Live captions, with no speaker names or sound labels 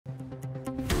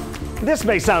This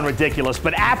may sound ridiculous,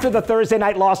 but after the Thursday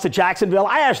night loss to Jacksonville,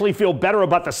 I actually feel better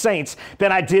about the Saints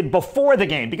than I did before the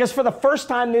game, because for the first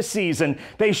time this season,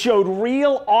 they showed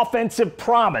real offensive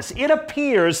promise. It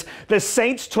appears the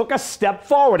Saints took a step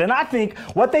forward, and I think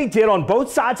what they did on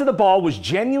both sides of the ball was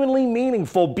genuinely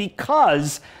meaningful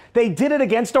because they did it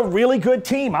against a really good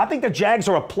team. I think the Jags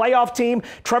are a playoff team.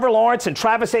 Trevor Lawrence and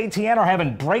Travis Etienne are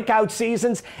having breakout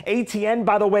seasons. Etienne,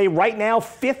 by the way, right now,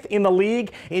 5th in the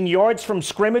league in yards from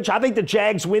scrimmage. I think the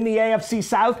Jags win the AFC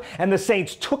South, and the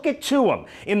Saints took it to them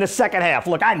in the second half.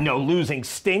 Look, I know losing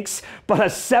stinks, but a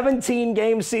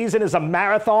 17-game season is a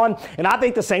marathon, and I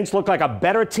think the Saints look like a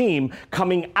better team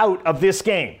coming out of this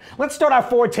game. Let's start our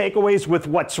 4 takeaways with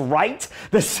what's right.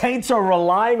 The Saints are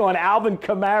relying on Alvin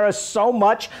Kamara so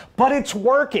much, but it's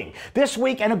working. This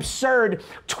week, an absurd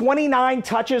 29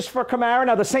 touches for Kamara.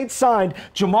 Now, the Saints signed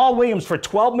Jamal Williams for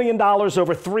 $12 million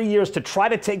over 3 years to try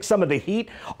to take some of the heat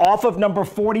off of number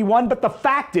 41. But the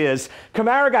fact is,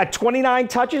 Kamara got 29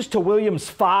 touches to Williams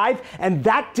 5, and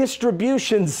that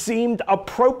distribution seemed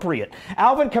appropriate.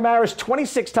 Alvin Kamara's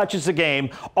 26 touches a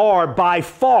game are by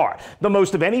far the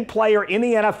most of any player in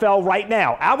the NFL right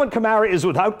now. Alvin Kamara is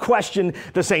without question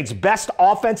the Saints' best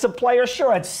offensive player.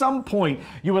 Sure, at some point,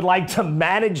 you would like to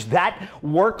manage that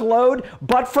workload,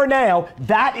 but for now,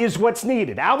 that is what's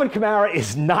needed. Alvin Kamara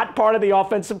is not part of the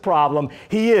offensive problem.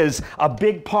 He is a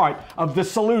big part of the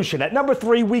solution. At number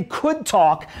 3, we could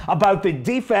talk about the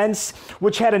defense,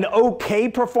 which had an okay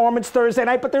performance Thursday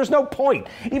night, but there's no point.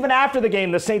 Even after the game,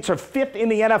 the Saints are 5th in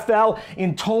the NFL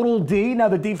in total D. Now,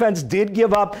 the defense did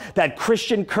give up that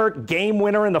Christian Kirk game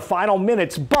winner in the final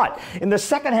minutes, but in the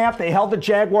second half, they held the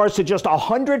Jaguars to just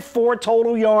 104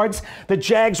 total yards. The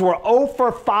Jags were 0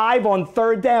 for 5 on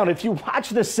third down. If you watch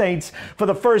the Saints for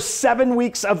the first 7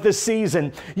 weeks of the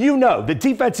season, you know the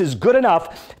defense is good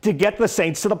enough to get the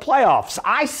Saints to the playoffs.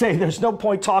 I say there's no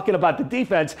point talking about the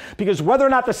defense because whether or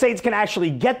not the Saints can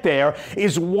actually get there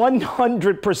is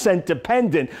 100%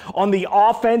 dependent on the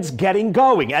offense getting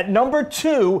going. At number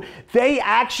 2, they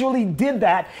actually did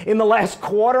that in the last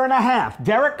quarter and a half.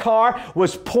 Derek Carr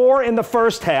was poor in the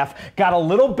first half, got a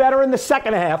little better in the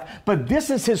second half, but this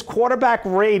is his quarterback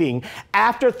rating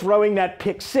after throwing that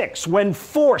pick 6. When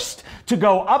forced to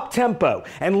go up-tempo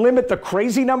and limit the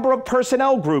crazy number of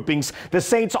personnel groupings, the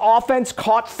Saints offense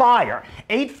caught fire.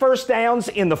 8 first downs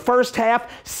in the first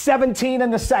half, 17 in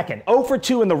the second. 0 for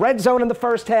 2 in the red zone in the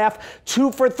first half,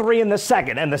 2 for 3 in the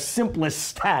second. And the simplest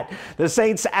stat, the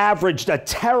Saints averaged a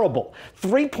terrible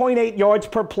 3.8 yards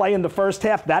per play in the first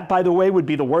half. That, by the way, would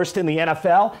be the worst in the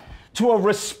NFL. To a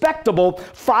respectable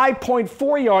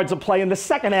 5.4 yards a play in the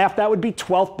second half. That would be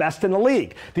 12th best in the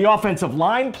league. The offensive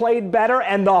line played better,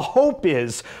 and the hope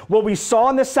is what we saw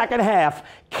in the second half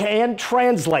can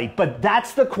translate. But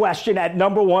that's the question at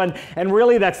number 1, and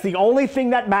really that's the only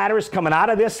thing that matters coming out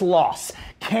of this loss.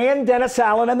 Can Dennis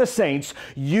Allen and the Saints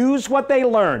use what they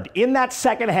learned in that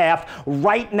second half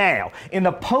right now? In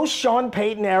the post-Sean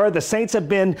Payton era, the Saints have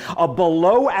been a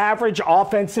below-average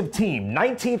offensive team.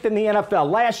 19th in the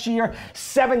NFL last year,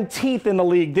 17th in the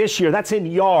league this year. That's in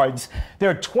yards.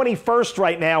 They're 21st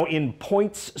right now in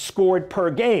points scored per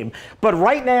game. But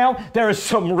right now, there is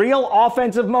some real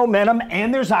offensive momentum,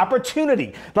 and there's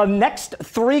opportunity. The next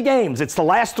 3 games, it's the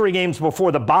last 3 games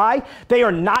before the bye, they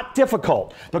are not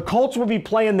difficult. The Colts will be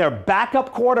playing their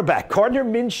backup quarterback. Gardner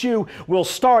Minshew will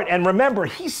start. And remember,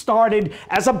 he started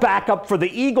as a backup for the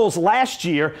Eagles last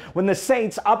year when the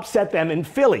Saints upset them in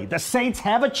Philly. The Saints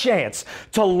have a chance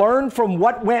to learn from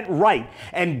what went right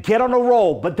and get on a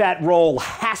roll, but that roll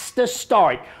has to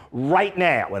start right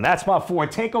now. And that's my 4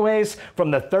 takeaways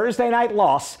from the Thursday night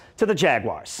loss to the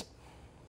Jaguars.